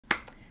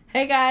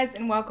Hey guys,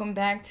 and welcome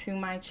back to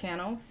my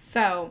channel.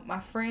 So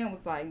my friend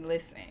was like,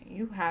 listen,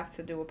 you have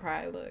to do a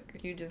pride look.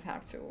 You just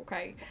have to,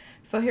 okay?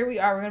 So here we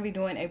are. We're going to be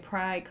doing a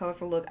pride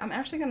colorful look. I'm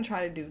actually going to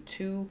try to do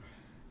two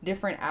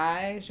different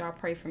eyes. Y'all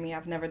pray for me.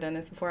 I've never done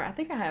this before. I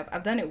think I have.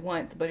 I've done it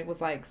once, but it was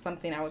like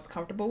something I was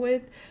comfortable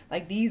with.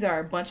 Like these are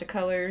a bunch of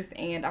colors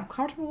and I'm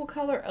comfortable with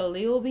color a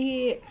little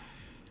bit,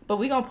 but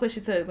we're going to push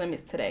it to the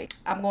limits today.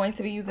 I'm going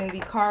to be using the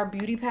Carr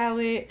Beauty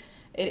palette.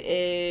 It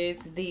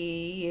is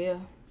the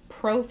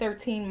Pro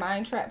 13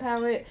 Mind Trap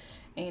palette,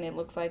 and it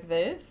looks like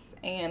this.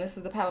 And this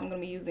is the palette I'm going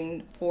to be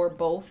using for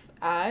both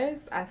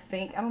eyes. I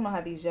don't know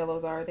how these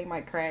yellows are. They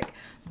might crack.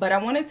 But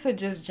I wanted to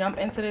just jump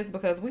into this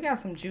because we got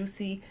some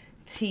juicy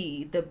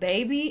tea. The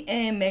baby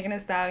and Megan Thee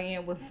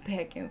Stallion was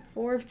back and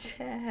forth,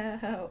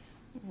 child.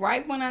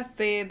 Right when I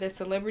said the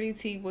celebrity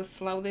tea was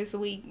slow this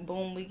week,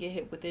 boom, we get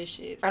hit with this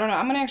shit. I don't know.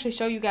 I'm going to actually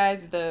show you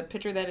guys the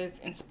picture that is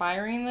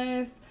inspiring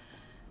this.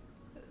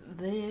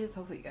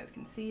 Hopefully you guys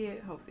can see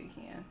it. Hopefully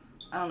you can.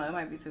 I don't know, it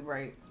might be too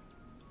bright.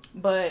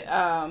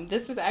 But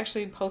this is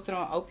actually posted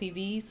on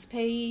OPV's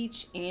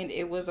page, and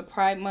it was a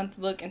Pride Month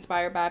look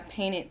inspired by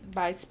Painted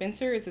by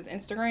Spencer. It's his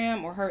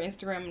Instagram or her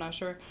Instagram, I'm not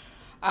sure.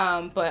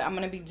 But I'm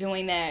going to be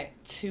doing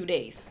that 2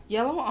 days.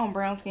 Yellow on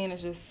brown skin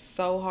is just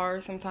so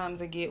hard sometimes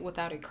to get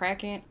without it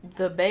cracking.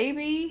 The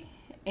baby,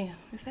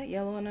 is that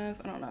yellow enough?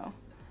 I don't know.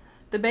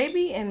 The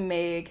baby and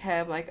Meg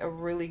have like a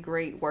really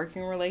great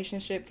working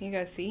relationship. Can you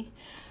guys see?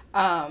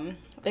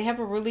 They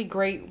have a really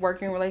great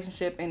working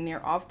relationship, and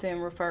they're often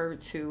referred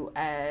to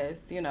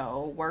as, you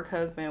know, work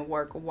husband,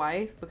 work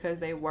wife, because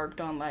they worked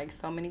on like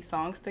so many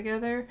songs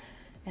together.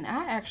 And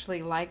I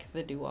actually like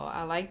the duo.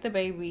 I like the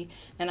baby,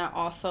 and I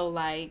also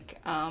like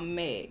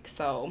Meg.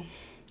 So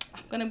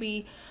I'm gonna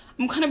be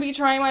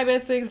trying my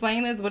best to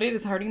explain this, but it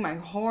is hurting my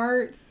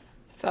heart.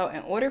 So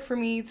in order for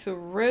me to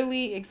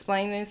really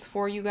explain this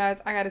for you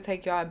guys, I got to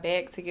take y'all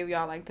back to give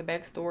y'all like the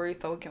backstory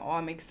so it can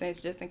all make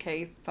sense, just in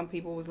case some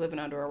people was living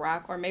under a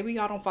rock, or maybe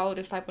y'all don't follow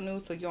this type of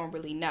news so you don't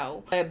really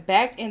know. But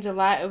back in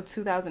July of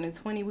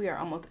 2020, we are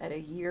almost at a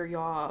year,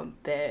 y'all,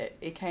 that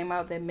it came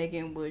out that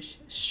Megan was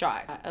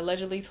shot.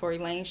 Allegedly, Tory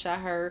Lanez shot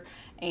her,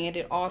 and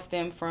it all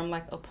stemmed from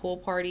like a pool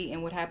party.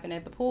 And what happened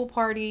at the pool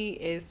party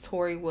is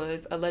Tory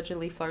was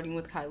allegedly flirting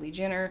with Kylie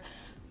Jenner.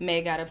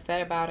 Meg got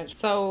upset about it.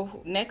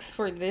 So next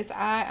for this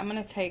eye, I'm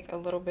going to take a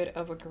little bit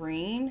of a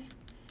green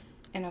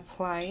and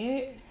apply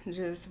it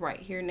just right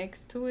here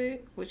next to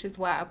it, which is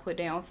why I put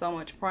down so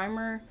much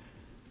primer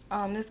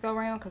this go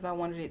around, because I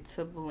wanted it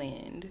to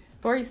blend.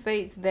 Tory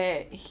states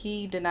that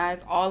he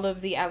denies all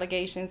of the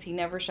allegations. He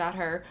never shot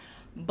her,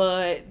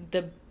 but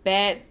the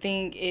bad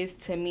thing is,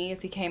 to me,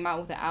 is he came out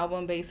with an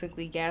album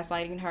basically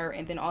gaslighting her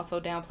and then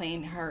also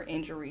downplaying her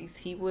injuries.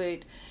 He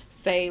would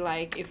say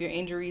like, if your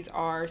injuries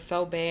are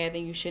so bad,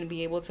 then you shouldn't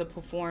be able to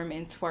perform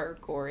and twerk,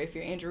 or if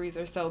your injuries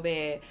are so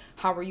bad,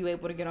 how were you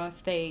able to get on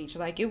stage?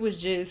 Like, it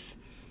was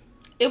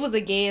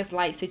a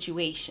gaslight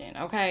situation,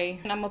 okay?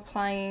 And I'm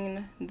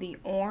applying the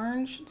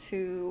orange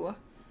to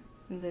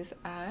this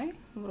eye,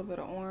 a little bit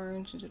of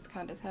orange, just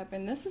kind of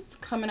tapping. This is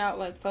coming out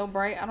like so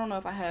bright. I don't know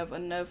if I have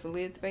enough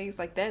lid space.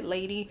 Like that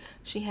lady,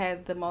 she has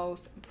the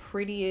most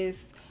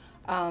prettiest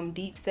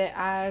deep set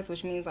eyes,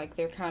 which means like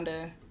they're kind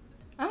of,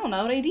 I don't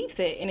know, they deep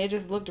set, and it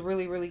just looked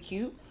really, really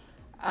cute.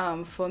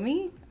 For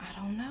me, I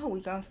don't know,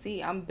 we gonna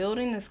see. I'm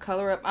building this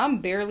color up. I'm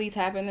barely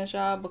tapping this,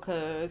 y'all,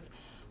 because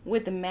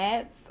with the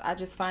mattes, I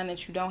just find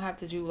that you don't have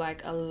to do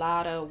like a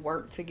lot of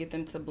work to get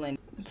them to blend.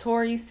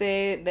 Tory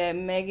said that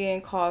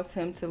Megan caused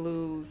him to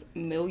lose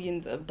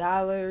millions of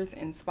dollars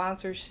in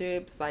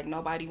sponsorships. Like,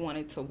 nobody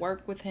wanted to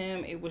work with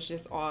him. It was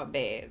just all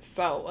bad.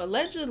 So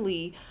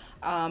allegedly,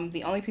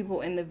 the only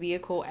people in the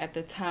vehicle at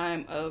the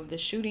time of the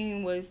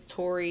shooting was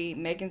Tory,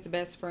 Megan's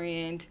best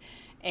friend,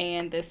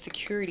 and the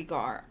security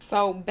guard.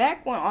 So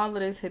back when all of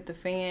this hit the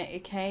fan,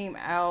 it came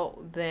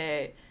out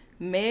that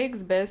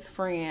Meg's best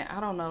friend,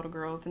 I don't know the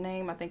girl's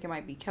name, I think it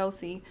might be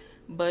Kelsey,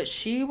 but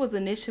she was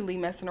initially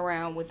messing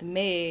around with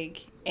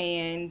Meg,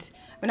 and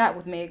not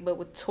with Meg, but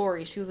with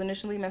Tory. She was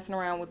initially messing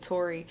around with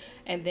Tory,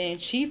 and then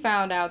she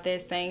found out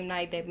that same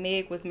night that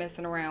Meg was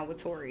messing around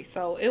with Tory.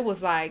 So it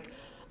was like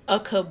a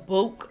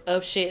kabook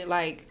of shit.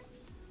 Like,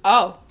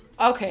 oh,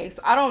 okay,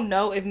 so I don't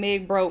know if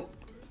Meg broke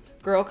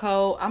girl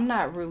code. I'm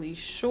not really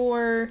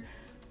sure,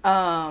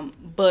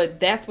 but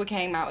that's what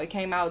came out. It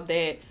came out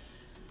that,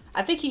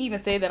 I think he even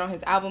said that on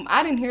his album.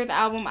 I didn't hear the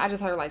album. I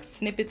just heard like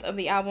snippets of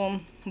the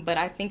album. But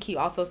I think he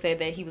also said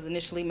that he was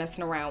initially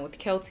messing around with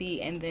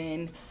Kelsey, and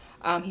then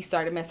he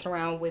started messing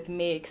around with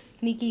Meg's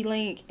sneaky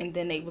link, and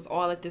then they was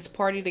all at this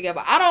party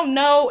together. I don't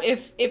know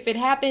if it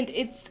happened.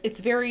 It's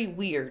very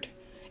weird.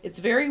 It's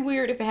very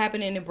weird if it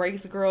happened and it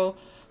breaks girl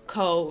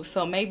code.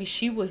 So maybe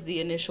she was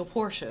the initial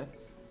Portia.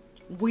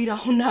 We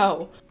don't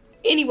know.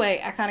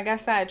 Anyway, I kind of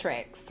got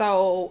sidetracked.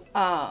 So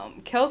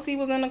Kelsey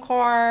was in the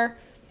car.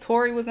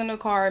 Tory was in the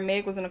car,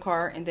 Meg was in the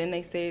car, and then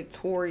they said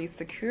Tory's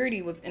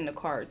security was in the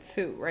car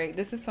too, right?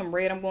 This is some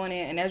red I'm going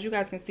in, and as you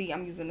guys can see,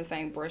 I'm using the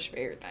same brush for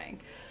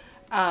everything.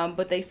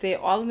 But they said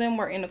all of them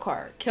were in the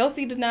car.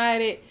 Kelsey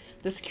denied it.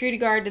 The security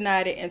guard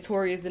denied it, and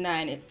Tory is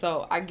denying it.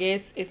 So I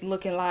guess it's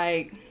looking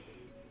like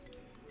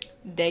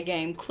they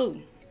game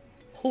Clue.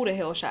 Who the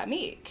hell shot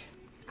Meg?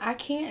 I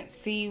can't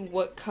see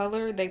what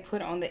color they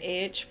put on the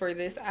edge for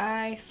this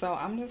eye, so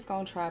I'm just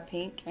gonna try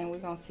pink, and we're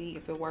gonna see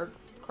if it works.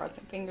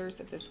 Crossing fingers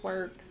if this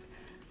works.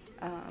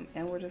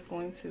 And we're just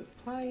going to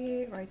apply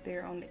it right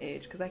there on the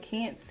edge, because I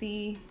can't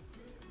see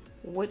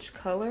which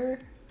color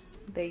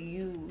they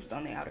used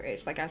on the outer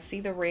edge. Like, I see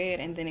the red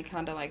and then it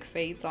kind of like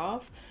fades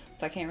off,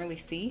 so I can't really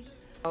see.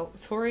 So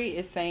Tory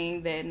is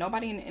saying that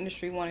nobody in the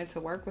industry wanted to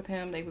work with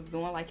him. They was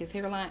doing like his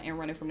hairline and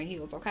running from the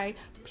heels, okay?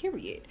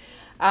 Period.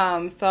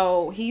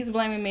 So he's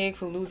blaming Meg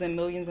for losing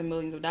millions and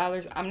millions of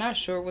dollars. I'm not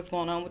sure what's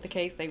going on with the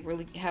case. They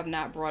really have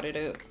not brought it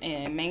up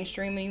in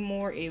mainstream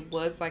anymore. It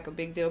was like a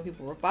big deal.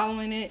 People were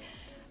following it.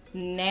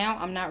 Now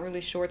I'm not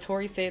really sure.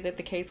 Tory said that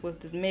the case was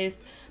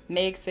dismissed.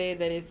 Meg said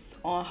that it's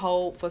on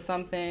hold for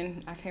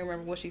something. I can't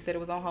remember what she said it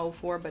was on hold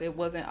for, but it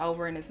wasn't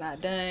over and it's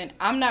not done.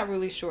 I'm not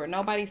really sure.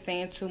 Nobody's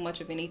saying too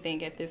much of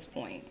anything at this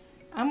point.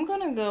 I'm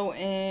gonna go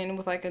in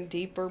with like a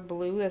deeper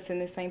blue that's in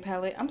the same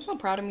palette. I'm so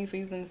proud of me for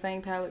using the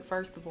same palette,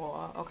 first of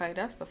all. Okay,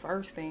 that's the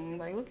first thing.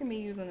 Like, look at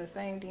me using the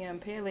same damn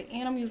palette,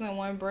 and I'm using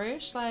one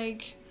brush.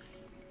 Like,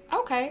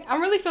 okay,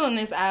 I'm really feeling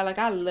this eye. Like,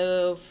 I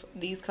love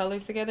these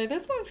colors together.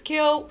 This one's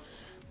cute,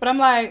 but I'm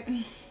like,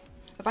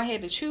 if I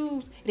had to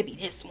choose, it'd be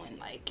this one.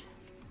 Like,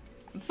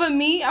 for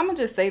me, I'm gonna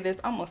just say this.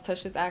 I almost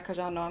touched this eye because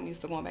y'all know I'm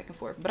used to going back and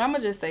forth, but I'm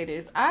gonna just say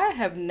this. I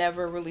have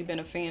never really been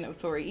a fan of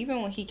Tory.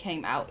 Even when he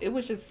came out, it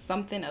was just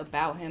something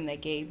about him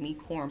that gave me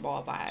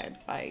cornball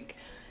vibes. Like,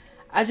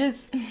 I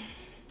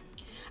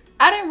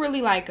didn't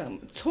really like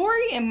him.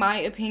 Tory, in my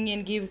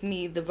opinion, gives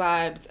me the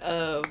vibes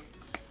of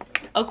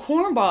a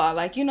cornball,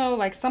 like, you know,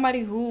 like somebody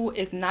who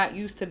is not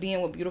used to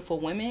being with beautiful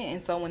women,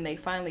 and so when they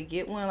finally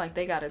get one, like,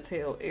 they gotta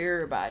tell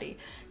everybody.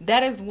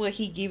 That is what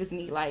he gives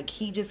me. Like,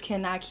 he just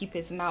cannot keep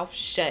his mouth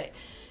shut.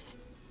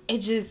 It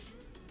just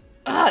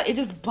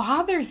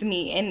bothers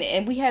me.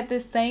 And we had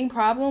this same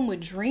problem with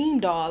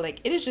Dream Doll.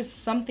 Like, it is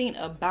just something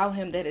about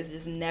him that has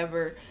just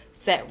never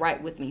sat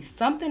right with me.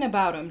 Something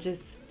about him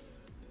just,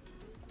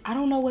 I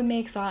don't know what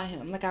makes on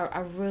him. Like, I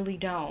really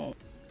don't.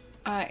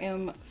 I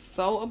am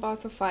so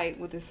about to fight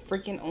with this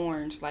freaking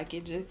orange. Like,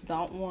 it just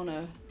don't want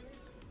to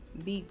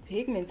be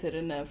pigmented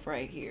enough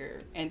right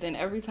here. And then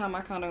every time I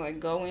kind of like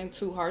go in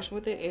too harsh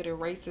with it, it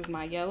erases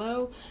my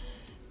yellow.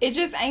 It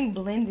just ain't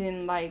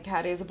blending like how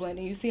it is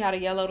blending. You see how the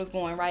yellow is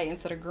going right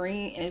into the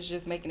green and it's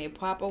just making it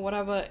pop or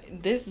whatever.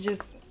 This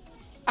just,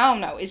 I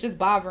don't know. It's just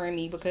bothering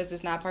me because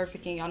it's not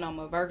perfect, and y'all know I'm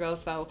a Virgo,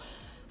 so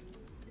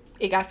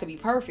it got to be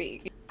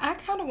perfect. I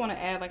kind of want to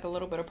add like a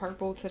little bit of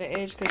purple to the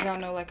edge because y'all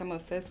know like I'm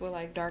obsessed with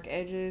like dark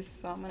edges.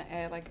 So I'm going to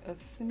add like a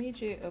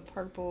smidget of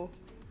purple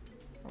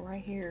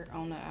right here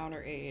on the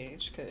outer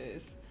edge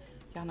because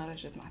y'all know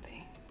that's just my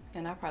thing.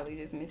 And I probably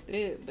just missed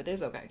it, but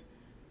it's okay.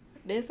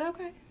 It's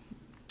okay.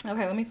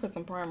 Okay, let me put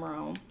some primer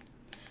on.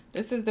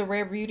 This is the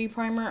Rare Beauty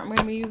primer I'm going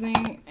to be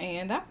using.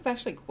 And that was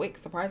actually quick,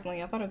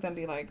 surprisingly. I thought it was going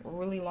to be like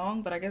really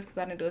long, but I guess because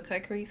I didn't do a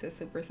cut crease, it's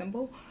super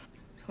simple.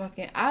 So my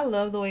skin, I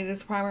love the way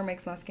this primer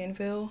makes my skin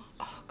feel.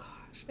 Oh, God.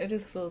 It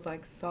just feels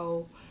like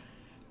so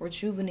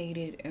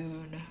rejuvenated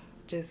and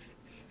just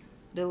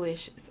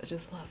delicious. I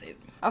just love it.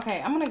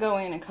 Okay, I'm gonna go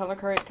in and color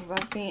correct because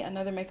I've seen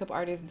another makeup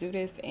artist do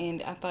this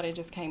and I thought it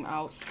just came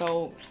out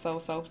so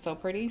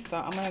pretty. So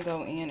I'm gonna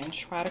go in and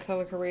try to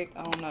color correct.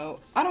 I don't know.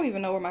 I don't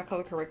even know where my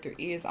color corrector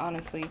is,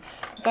 honestly.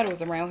 I thought it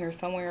was around here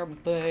somewhere,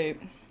 but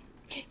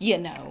yeah,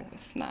 no,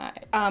 it's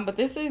not. But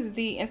this is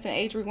the Instant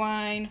Age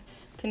Rewind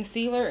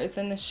concealer. It's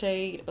in the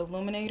shade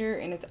Illuminator,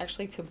 and it's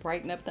actually to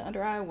brighten up the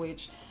under eye,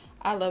 which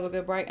I love a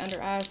good bright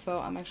under eye, so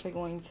I'm actually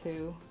going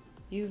to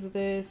use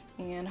this,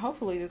 and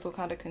hopefully this will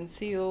kind of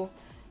conceal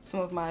some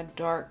of my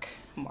dark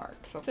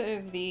marks. So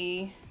this is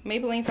the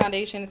Maybelline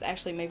foundation. It's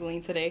actually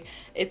Maybelline Today.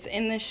 It's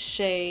in the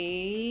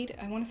shade,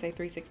 I want to say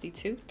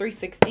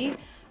 360,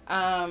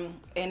 and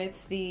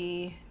it's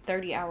the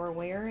 30-hour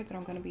wear that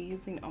I'm going to be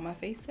using on my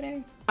face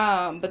today.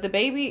 But the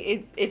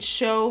baby, it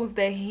shows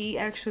that he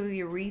actually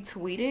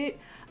retweeted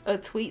a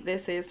tweet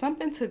that says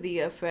something to the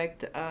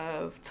effect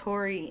of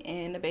Tory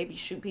and the baby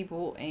shoot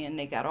people and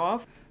they got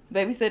off. The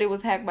baby said it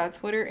was hacked by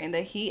Twitter and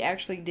that he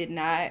actually did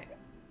not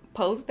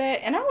post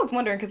that. And I was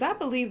wondering because I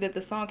believe that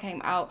the song came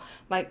out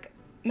like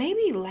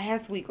maybe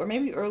last week or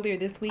maybe earlier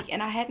this week,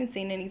 and I hadn't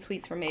seen any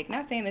tweets from Meg.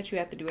 Not saying that you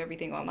have to do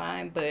everything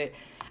online, but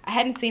I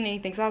hadn't seen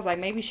anything, so I was like,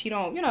 maybe she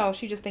don't, you know,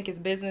 she just think it's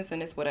business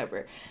and it's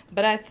whatever.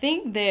 But I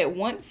think that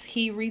once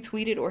he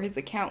retweeted, or his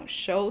account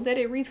showed that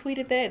it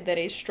retweeted that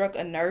it struck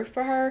a nerve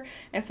for her,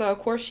 and so of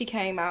course she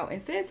came out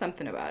and said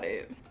something about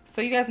it.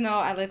 So you guys know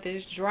I let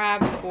this dry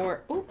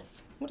before, oops,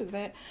 what is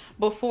that?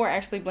 Before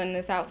actually blending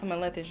this out, so I'm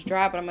gonna let this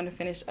dry, but I'm gonna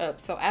finish up.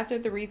 So after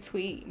the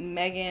retweet,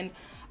 Megan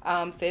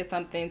said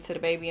something to the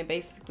baby and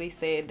basically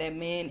said that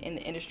men in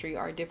the industry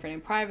are different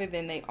in private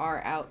than they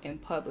are out in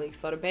public.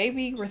 So the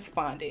baby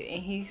responded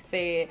and he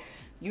said,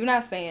 "You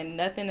not saying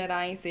nothing that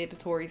I ain't said to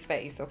Tory's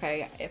face,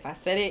 okay? If I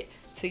said it,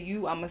 to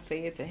you, I'm gonna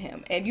say it to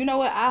him. And you know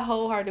what? I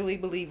wholeheartedly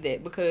believe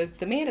that, because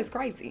the man is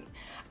crazy.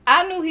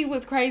 I knew he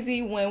was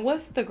crazy when,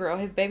 what's the girl,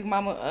 his baby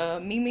mama,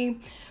 Mimi,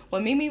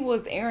 when Mimi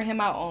was airing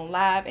him out on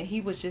live and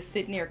he was just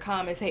sitting there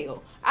calm as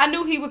hell. I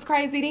knew he was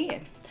crazy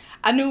then.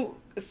 I knew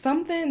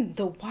something,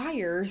 the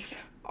wires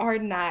are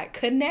not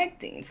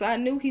connecting. So I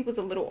knew he was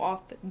a little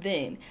off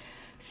then.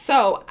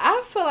 So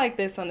I feel like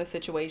this on the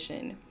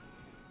situation.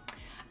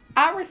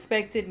 I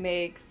respected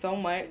Meg so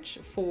much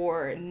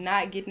for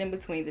not getting in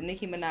between the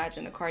Nicki Minaj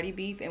and the Cardi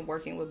beef and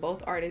working with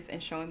both artists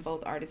and showing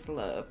both artists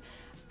love.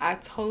 I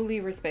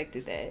totally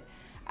respected that.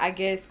 I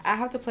guess I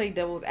have to play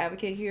devil's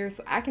advocate here,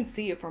 so I can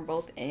see it from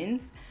both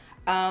ends.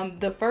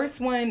 The first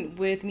one,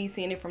 with me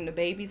seeing it from the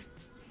baby's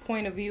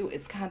point of view,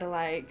 is kind of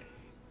like,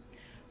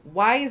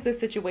 why is the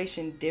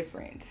situation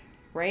different,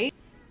 right?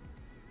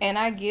 And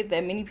I get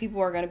that many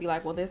people are going to be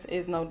like, well, this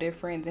is no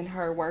different than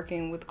her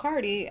working with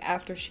Cardi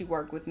after she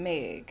worked with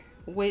Meg,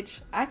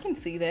 which I can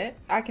see that.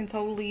 I can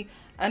totally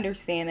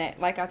understand that.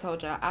 Like I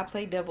told y'all, I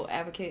play devil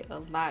advocate a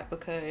lot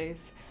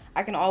because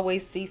I can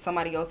always see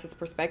somebody else's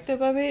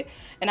perspective of it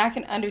and I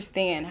can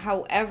understand.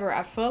 However,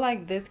 I feel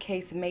like this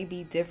case may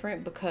be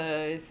different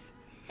because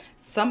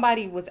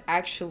somebody was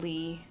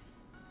actually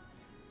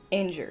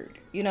injured,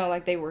 you know,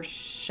 like they were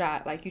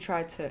shot, like you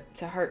tried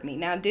to hurt me.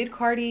 Now, did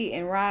Cardi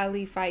and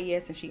Riley fight?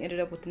 Yes. And she ended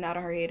up with the knot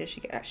on her head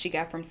that she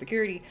got from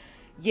security.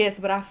 Yes.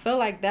 But I feel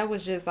like that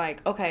was just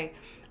like, okay,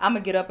 I'm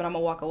gonna get up and I'm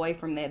gonna walk away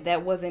from that.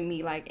 That wasn't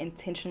me like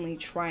intentionally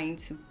trying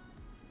to,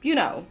 you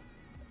know,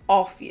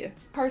 off you.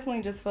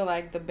 Personally, just feel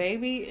like the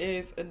baby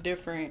is a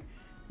different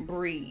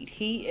breed.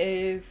 He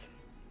is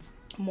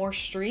more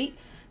street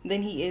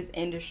than he is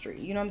industry,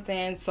 you know what I'm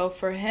saying? So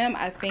for him,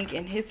 I think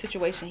in his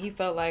situation, he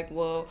felt like,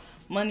 well,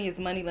 money is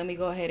money, let me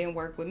go ahead and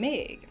work with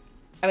Meg.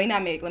 I mean,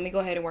 not Meg, let me go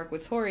ahead and work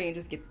with Tory and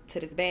just get to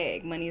this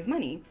bag. Money is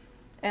money.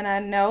 And I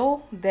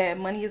know that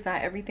money is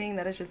not everything.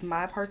 That is just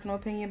my personal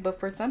opinion. But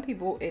for some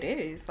people, it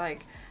is.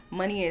 Like,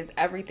 money is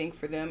everything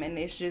for them. And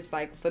it's just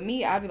like, for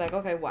me, I'd be like,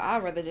 okay, well,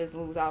 I'd rather just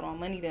lose out on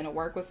money than to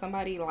work with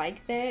somebody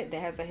like that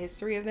has a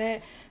history of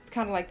that. It's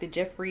kind of like the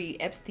Jeffrey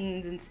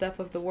Epsteins and stuff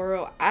of the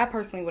world. I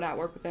personally would not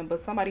work with them. But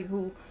somebody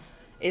who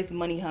is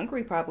money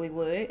hungry probably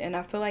would. And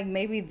I feel like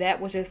maybe that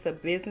was just a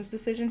business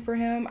decision for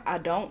him. I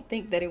don't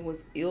think that it was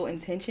ill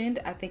intentioned.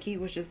 I think he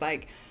was just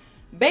like,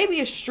 baby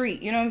is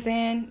street, you know what I'm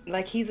saying?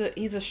 Like, he's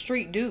a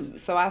street dude.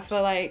 So I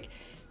feel like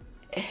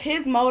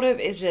his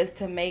motive is just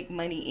to make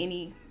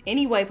money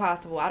any way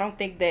possible. I don't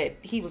think that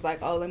he was like,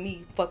 oh, let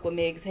me fuck with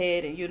Meg's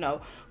head and, you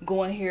know,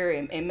 go in here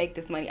and make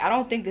this money. I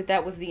don't think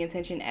that was the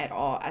intention at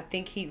all. I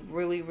think he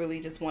really, really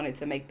just wanted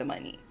to make the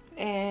money.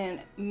 And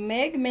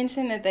Meg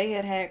mentioned that they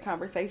had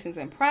conversations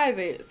in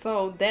private.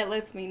 So that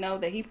lets me know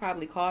that he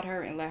probably called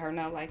her and let her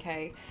know, like,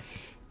 hey,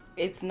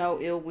 it's no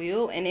ill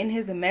will. And in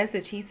his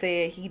message, he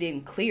said he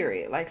didn't clear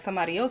it, like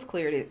somebody else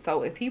cleared it.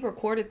 So if he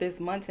recorded this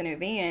months in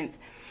advance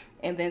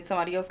and then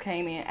somebody else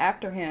came in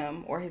after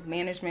him, or his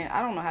management,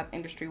 I don't know how the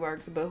industry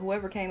works, but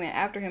whoever came in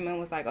after him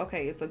and was like,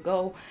 okay, it's a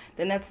go,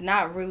 then that's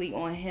not really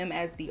on him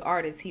as the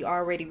artist. He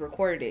already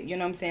recorded it, you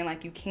know what I'm saying?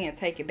 Like, you can't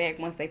take it back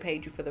once they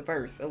paid you for the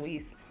verse. At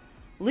least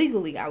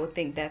legally, I would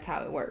think that's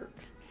how it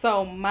works.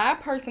 So my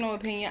personal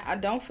opinion, I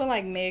don't feel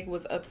like Meg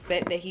was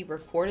upset that he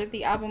recorded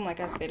the album. Like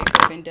I said, it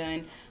could have been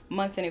done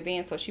months in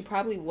advance, so she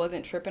probably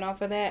wasn't tripping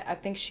off of that. I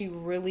think she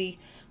really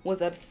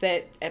was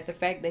upset at the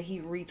fact that he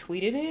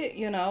retweeted it,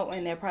 you know,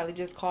 and that probably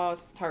just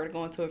caused her to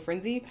go into a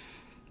frenzy,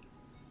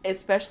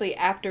 especially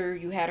after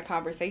you had a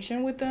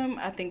conversation with them.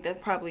 I think that's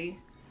probably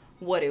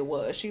what it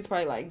was. She's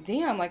probably like,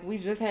 damn, like, we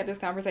just had this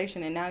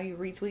conversation and now you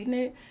retweeting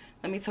it.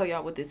 Let me tell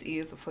y'all what this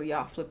is before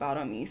y'all flip out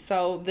on me.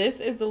 So this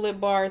is the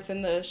lip bar. It's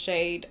in the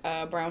shade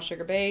Brown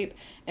Sugar Babe.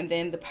 And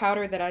then the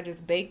powder that I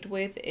just baked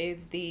with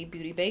is the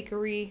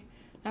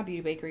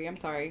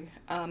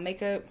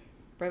Makeup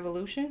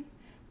Revolution.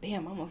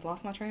 Damn, I almost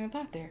lost my train of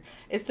thought there.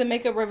 It's the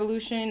Makeup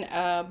Revolution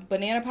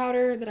banana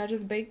powder that I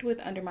just baked with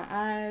under my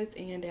eyes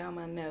and down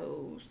my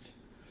nose.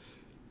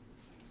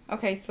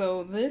 Okay,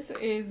 so this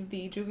is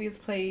the Juvia's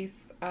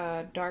Place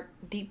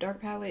deep dark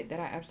palette that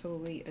I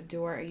absolutely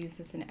adore. I use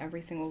this in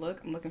every single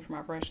look. I'm looking for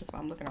my brush, that's why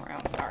I'm looking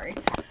around, sorry.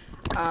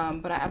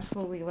 But I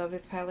absolutely love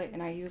this palette,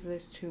 and I use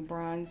this to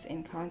bronze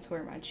and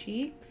contour my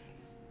cheeks.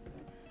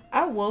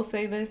 I will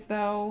say this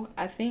though,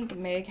 I think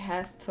Meg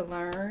has to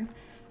learn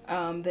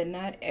that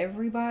not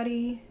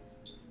everybody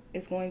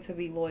is going to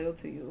be loyal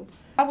to you.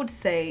 I would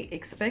say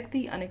expect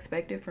the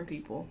unexpected from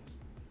people.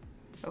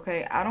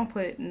 Okay, I don't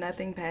put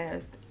nothing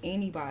past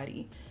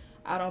anybody.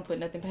 I don't put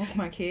nothing past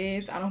my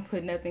kids. I don't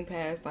put nothing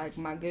past, like,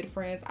 my good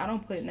friends. I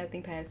don't put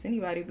nothing past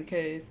anybody,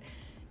 because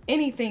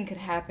anything could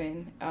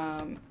happen.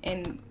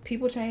 And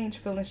people change,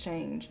 feelings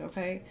change,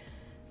 okay?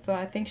 So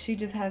I think she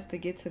just has to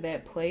get to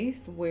that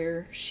place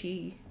where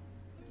she,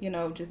 you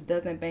know, just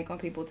doesn't bank on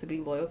people to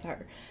be loyal to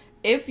her.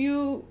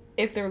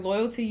 If they're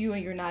loyal to you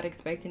and you're not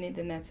expecting it,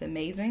 then that's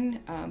amazing.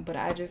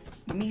 But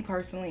me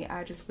personally,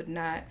 I just would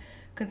not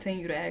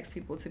continue to ask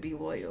people to be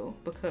loyal,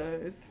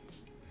 because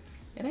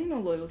it ain't no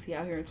loyalty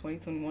out here in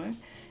 2021.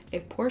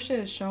 If Portia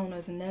has shown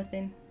us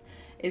nothing,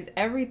 is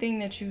everything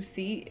that you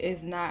see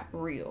is not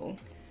real.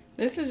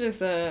 This is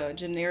just a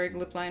generic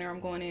lip liner I'm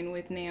going in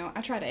with now.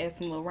 I try to add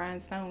some little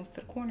rhinestones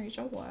to the corners.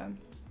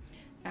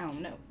 I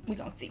don't know. We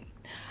gonna see.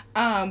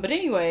 But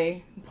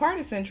anyway,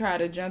 Partisan tried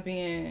to jump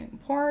in.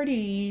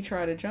 Party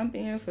tried to jump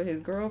in for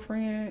his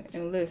girlfriend.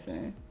 And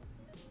listen,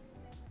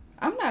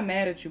 I'm not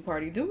mad at you,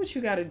 Party. Do what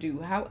you gotta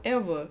do.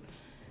 However,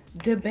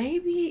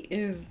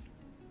 DaBaby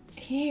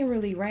he ain't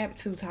really wrapped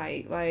too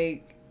tight.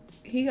 Like,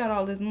 he got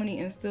all this money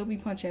and still be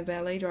punching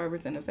valet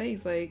drivers in the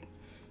face. Like,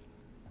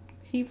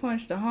 he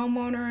punched the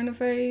homeowner in the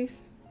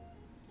face.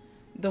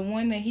 The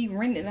one that he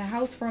rented the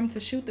house from to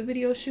shoot the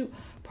video shoot.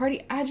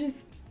 Party,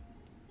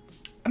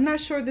 I'm not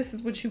sure this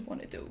is what you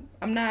want to do.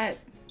 I'm not,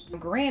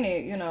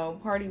 granted, you know,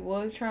 Party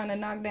was trying to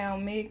knock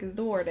down Meg's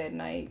door that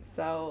night.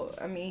 So,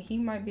 I mean, he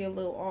might be a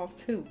little off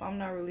too. I'm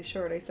not really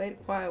sure. They say the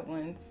quiet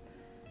ones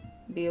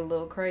be a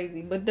little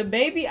crazy. But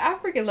DaBaby, I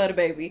freaking love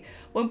DaBaby.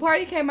 When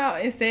Party came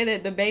out and said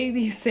that,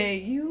 DaBaby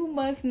said, "You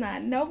must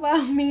not know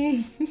about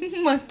me.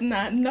 You must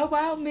not know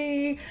about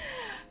me."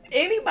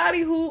 Anybody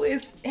who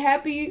is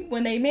happy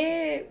when they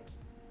mad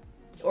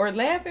or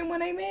laughing when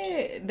they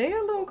mad,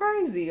 they're a little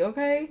crazy,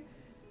 okay?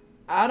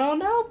 I don't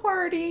know,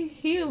 Party.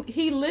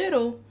 He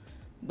little,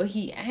 but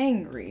he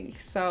angry.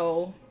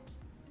 So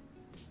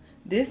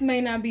this may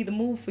not be the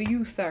move for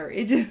you, sir.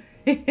 It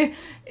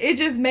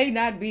just may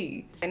not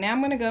be. And now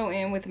I'm gonna go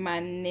in with my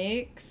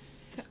NYX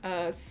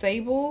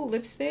Sable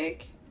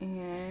lipstick,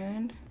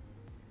 and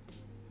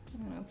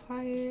I'm gonna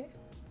apply it.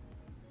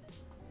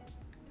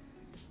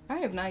 I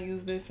have not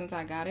used this since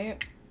I got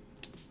it.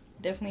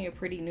 Definitely a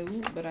pretty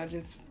nude, but I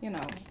just, you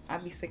know, I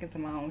be sticking to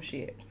my own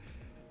shit.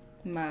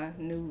 My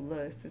Nude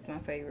Lust is my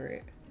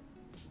favorite.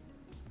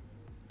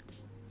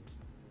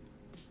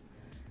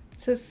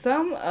 To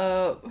sum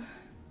up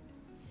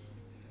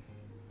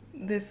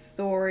this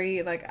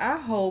story, like, I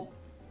hope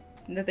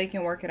that they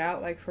can work it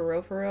out, like, for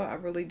real, I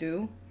really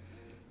do,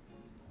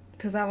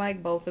 because I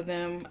like both of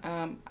them.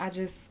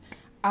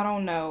 I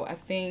don't know, I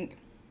think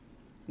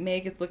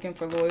Meg is looking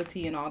for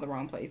loyalty in all the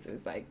wrong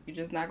places. Like, you're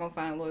just not gonna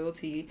find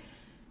loyalty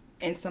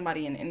in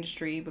somebody in the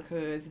industry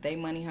because they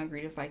money hungry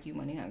just like you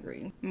money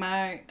hungry.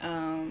 My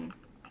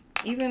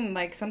even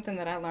like something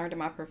that I learned in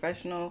my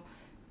professional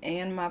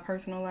and my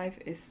personal life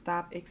is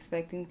stop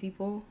expecting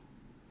people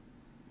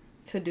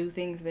to do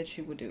things that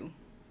you would do.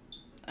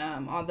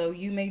 Although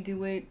you may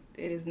do it,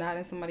 it is not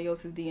in somebody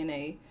else's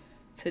DNA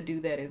to do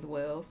that as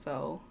well.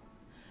 So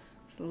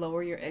just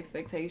lower your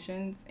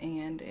expectations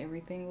and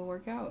everything will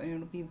work out and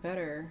it'll be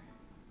better.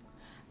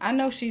 I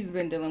know she's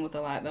been dealing with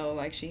a lot though.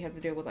 Like, she had to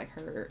deal with like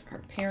her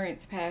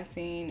parents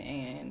passing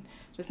and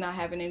just not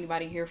having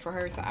anybody here for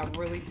her. So I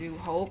really do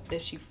hope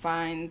that she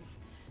finds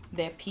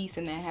that peace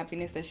and that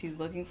happiness that she's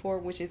looking for,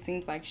 which it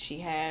seems like she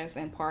has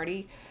in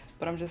Party.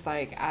 But I'm just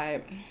like,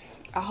 I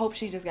hope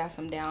she just got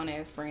some down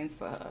ass friends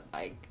for her.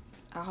 Like,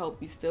 I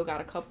hope you still got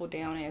a couple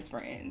down ass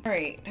friends. All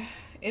right,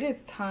 it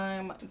is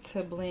time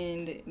to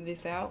blend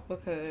this out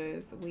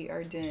because we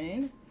are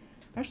done.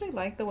 I actually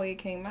like the way it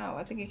came out.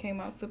 I think it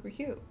came out super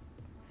cute.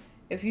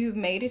 If you've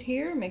made it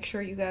here, make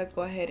sure you guys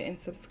go ahead and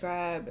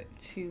subscribe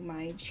to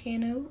my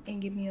channel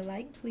and give me a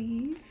like,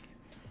 please.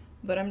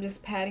 But I'm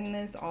just patting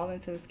this all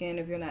into the skin.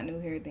 If you're not new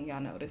here, then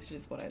y'all know this is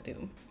just what I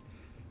do.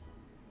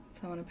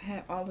 So I'm gonna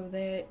pat all of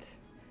that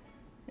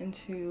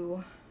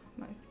into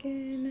my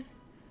skin.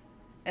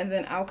 And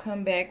then I'll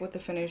come back with the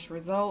finished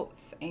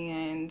results.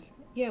 And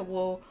yeah,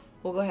 we'll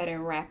go ahead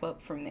and wrap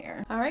up from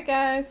there. All right,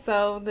 guys,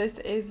 so this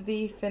is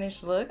the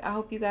finished look. I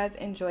hope you guys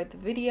enjoyed the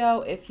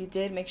video. If you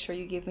did, make sure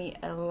you give me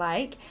a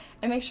like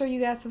and make sure you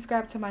guys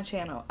subscribe to my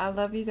channel. I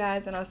love you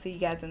guys and I'll see you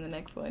guys in the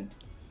next one.